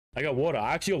I got water.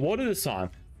 I actually got water this time.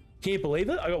 Can you believe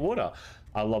it? I got water.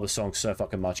 I love the song so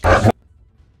fucking much, guys.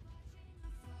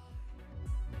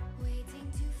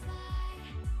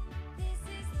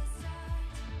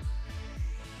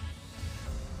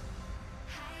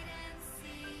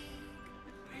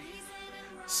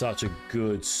 Such a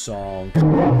good song.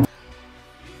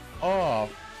 Oh,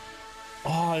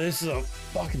 this is a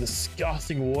fucking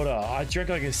disgusting water. I drank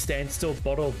like a Standstill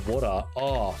bottle of water.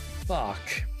 Oh, fuck.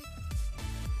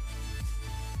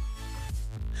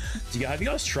 Have you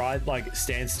guys tried like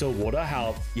Standstill water?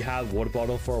 How you have a water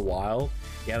bottle for a while,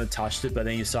 you haven't touched it, but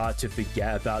then you start to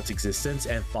forget about its existence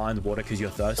and find water because you're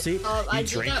thirsty. You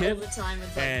drink it,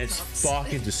 and it's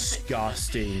fucking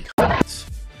disgusting.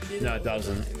 No, it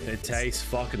doesn't. It tastes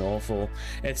fucking awful.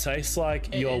 It tastes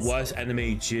like your worst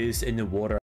enemy jizzed in the water.